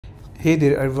Hey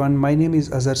there everyone, my name is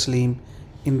Azhar Salim.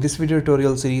 In this video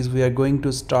tutorial series we are going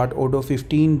to start ODOO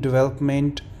 15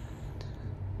 development.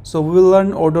 So we will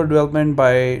learn ODOO development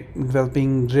by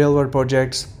developing real world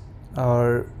projects,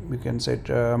 or we can set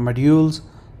modules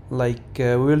like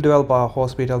we will develop a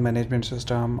hospital management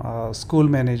system, a school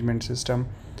management system.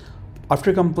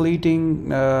 After completing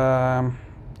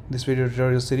this video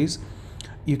tutorial series,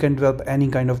 you can develop any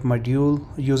kind of module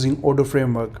using ODOO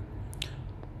framework.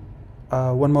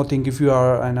 One more thing, if you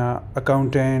are an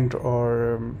accountant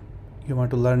or you want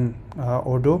to learn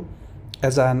ODOO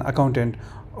as an accountant,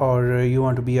 or you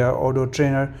want to be a ODOO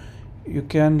trainer, you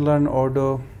can learn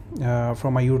ODOO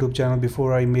from my YouTube channel.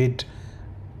 Before I made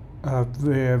a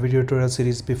video tutorial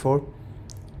series before,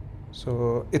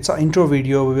 so it's an intro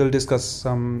video. We will discuss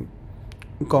some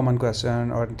common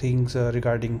question or things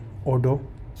regarding ODOO.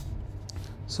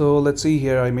 So let's see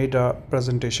here, I made a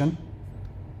presentation.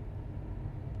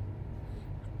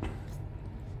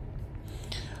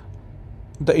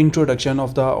 The introduction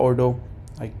of the ODOO,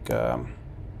 like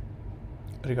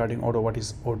regarding ODOO, what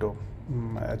is ODOO?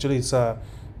 Actually it's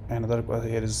another,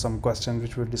 here is some questions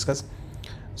which we'll discuss.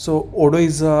 So ODOO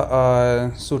is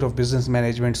a suite of business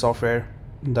management software.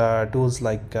 The tools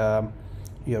like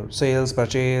your sales,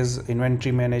 purchase,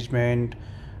 inventory management,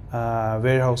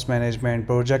 warehouse management,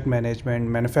 project management,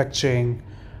 manufacturing,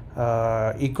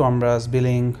 e-commerce,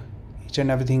 billing, each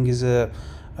and everything is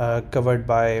covered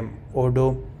by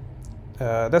ODOO.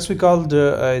 That's we call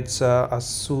it's a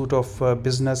suite of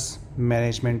business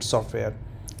management software.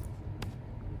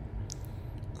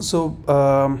 So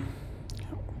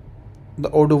the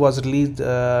ODOO was released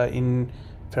in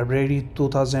February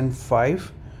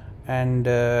 2005, and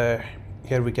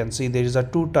here we can see there is a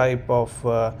two type of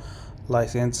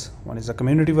license. One is a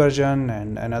community version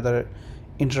and another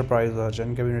enterprise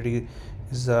version. Community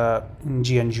is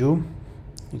GNU,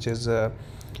 which is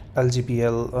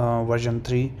LGPL version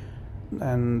 3,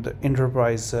 and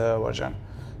enterprise version.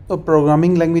 So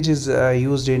programming language is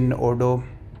used in ODOO,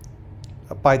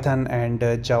 Python and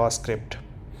JavaScript.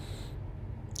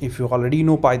 If you already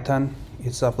know Python,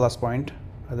 it's a plus point.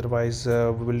 Otherwise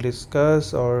we will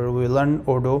discuss or we will learn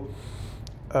ODOO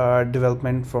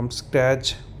development from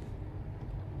scratch.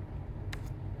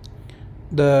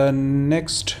 The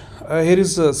next here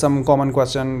is some common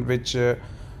question which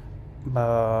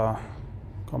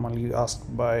commonly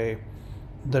asked by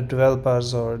the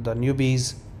developers or the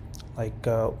newbies, like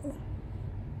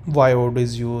why ODOO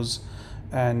is used,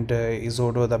 and is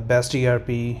ODOO the best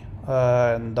ERP,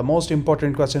 and the most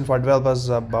important question for developers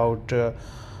about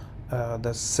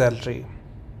the salary.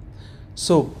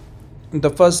 So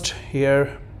the first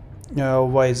here,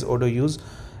 why is ODOO used?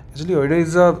 Actually ODOO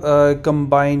is a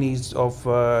combine of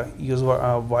use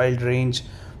a wide range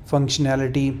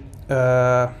functionality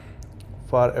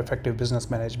for effective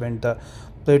business management. The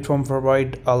platform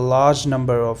provide a large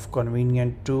number of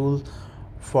convenient tools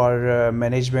for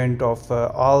management of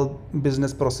all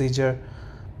business procedure,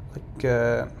 like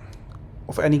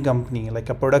of any company, like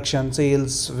a production,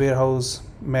 sales, warehouse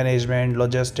management,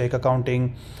 logistic,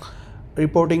 accounting,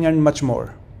 reporting, and much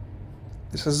more.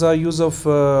 This is a use of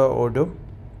ODOO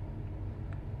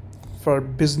for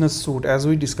business suite. As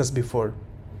we discussed before,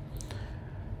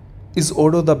 is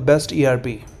ODOO the best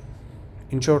ERP?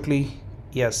 In shortly,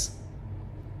 yes.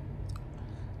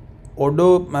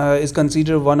 ODOO is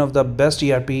considered one of the best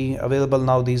ERP available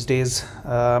now these days,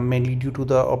 mainly due to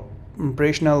the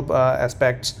operational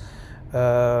aspects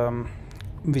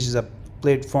which is a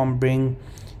platform bring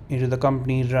into the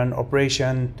company run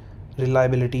operation,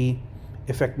 reliability,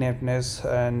 effectiveness,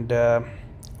 and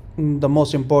the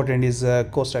most important is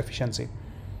cost efficiency.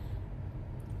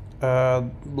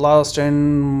 Last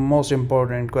and most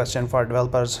important question for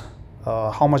developers,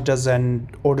 how much does an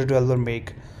ODOO developer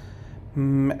make?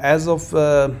 As of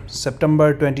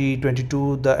September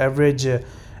 2022, the average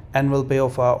annual pay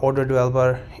of a ODOO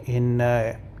developer in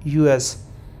US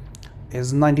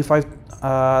is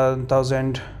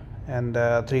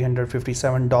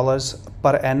 $95,357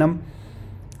 per annum.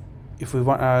 If we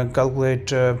want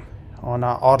calculate on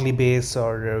a hourly base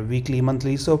or weekly,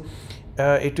 monthly, so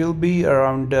it will be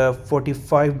around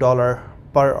 $45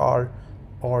 per hour,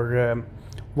 or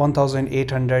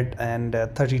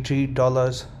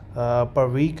 $1,833 per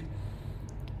week.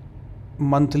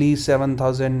 Monthly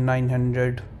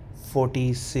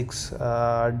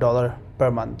 $7,946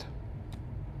 per month.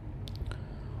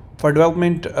 For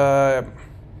development,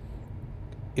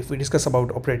 if we discuss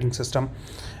about operating system,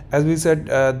 as we said,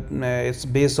 it's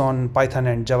based on Python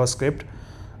and JavaScript.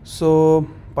 So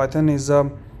Python is a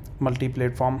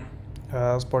multi-platform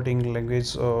supporting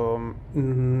language.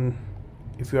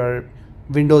 If you are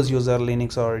Windows user,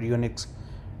 Linux or Unix,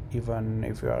 even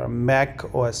if you are a Mac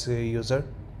OS user,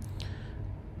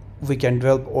 we can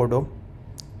develop ODOO.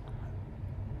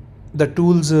 The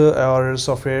tools or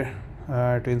software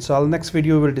to install. Next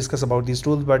video we will discuss about these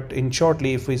tools, but in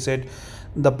shortly, if we said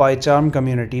the PyCharm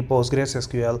community, Postgres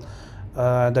SQL,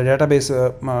 the database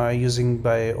using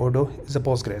by ODOO is a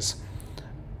Postgres.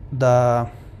 The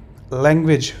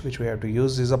language which we have to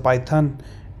use is a Python,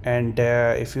 and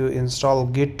if you install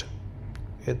Git,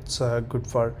 it's good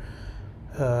for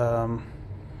our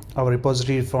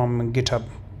repository from GitHub.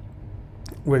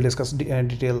 We'll discuss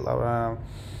detail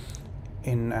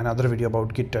in another video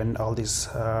about Git and all these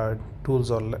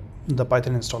tools or the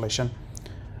Python installation.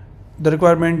 The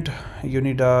requirement: you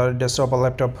need a desktop or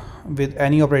laptop with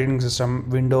any operating system,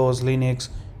 Windows, Linux,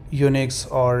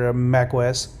 Unix, or Mac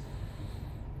OS.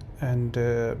 And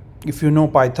if you know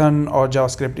Python or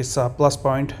JavaScript, it's a plus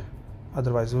point.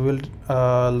 Otherwise we will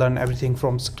learn everything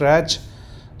from scratch,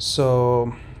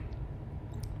 so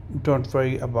don't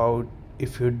worry about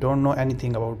if you don't know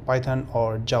anything about Python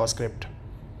or JavaScript.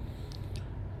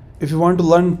 If you want to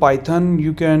learn Python,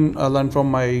 you can learn from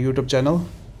my YouTube channel.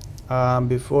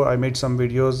 Before I made some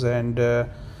videos, and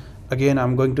again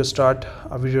I'm going to start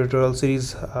a video tutorial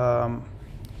series,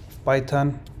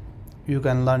 Python. You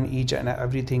can learn each and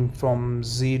everything from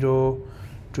zero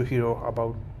to hero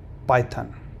about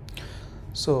Python.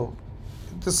 So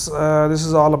this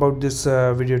is all about this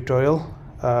video tutorial.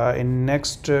 In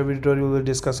next video tutorial we will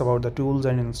discuss about the tools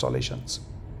and installations.